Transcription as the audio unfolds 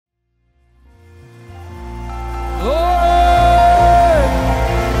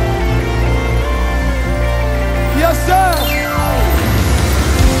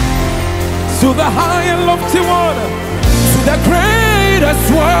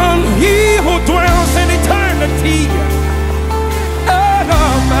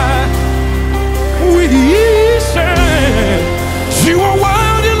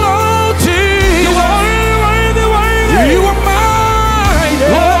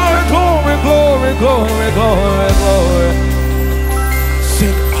glory, glory, glory.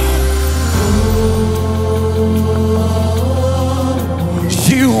 Sing.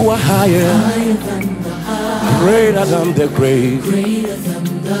 You are higher than the high, greater than the grave, greater than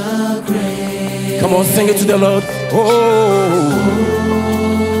the grave. Come on, sing it to the Lord. Oh,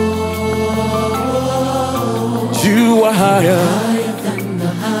 you are higher than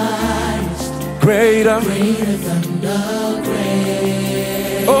the highest, greater than the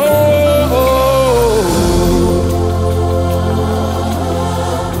grave. Oh,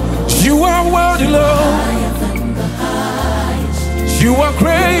 you are worthy, Lord. You are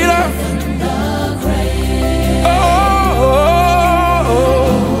greater than the grave. Oh,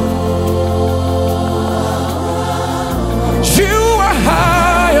 you are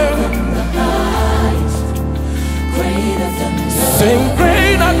higher than the highest, greater than the sing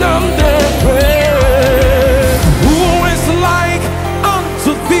greater than the grave. Who is like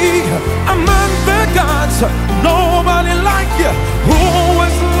unto thee among the gods? Nobody like you. Who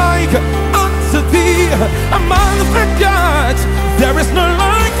is like unto thee among the gods? There is none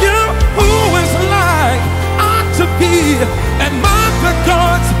like you. Who is like unto thee among the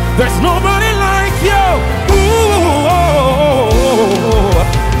gods? There's nobody like you. Ooh,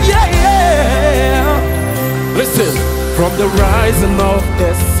 yeah, yeah. Listen, from the rising of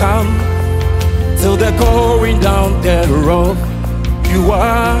the sun till the going down thereof, you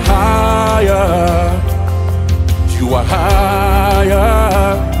are higher. You are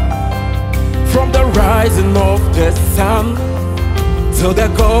higher. From the rising of the sun till the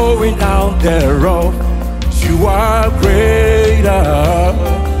going down thereof, you are greater.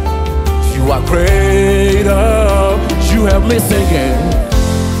 You are greater. You have me singing.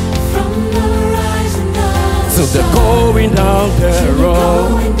 From the rising of till the going down thereof,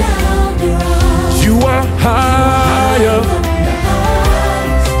 you are higher.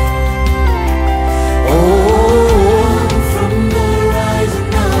 Oh, from the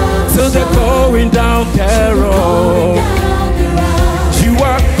rising of till the going down thereof, you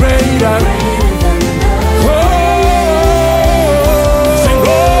are greater. Oh, sing,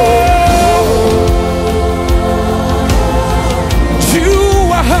 oh, you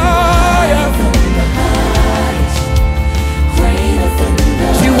are higher.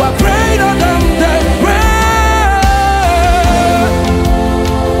 You are greater than the grave.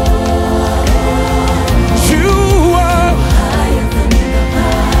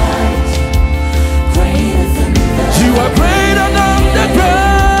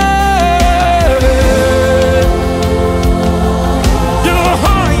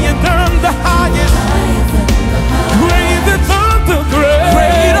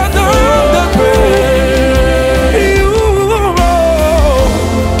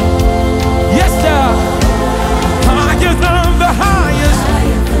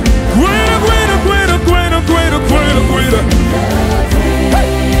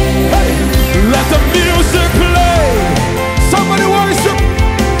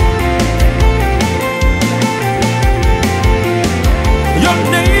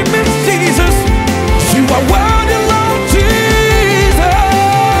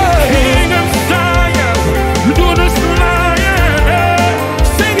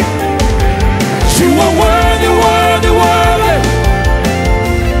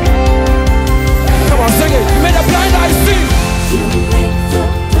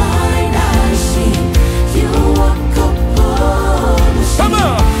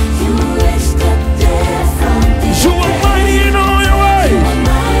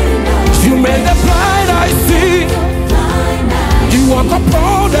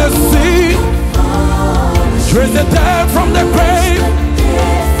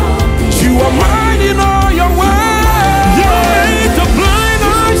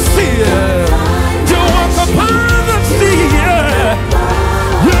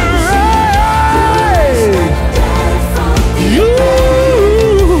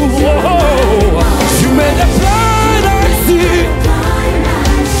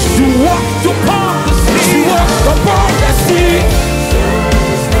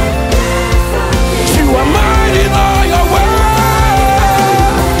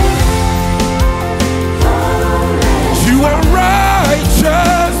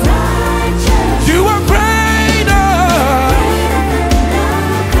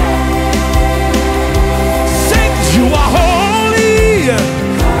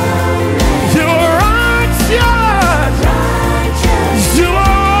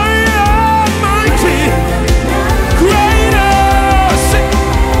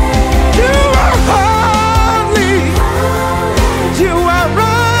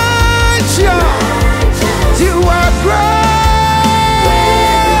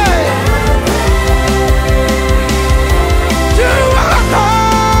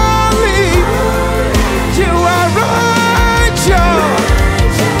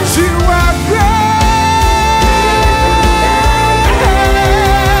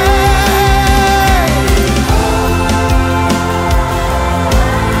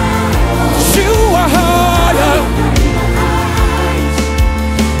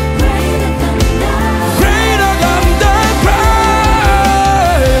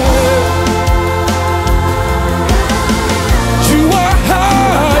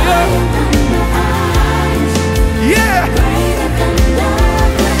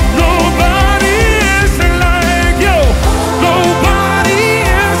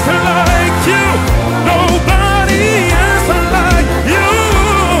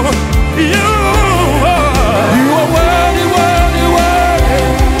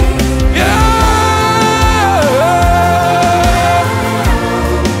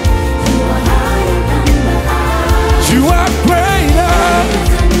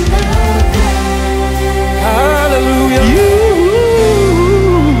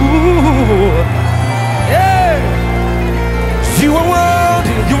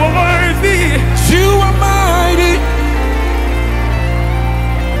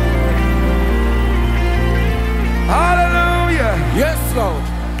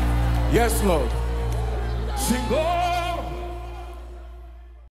 Cosmos.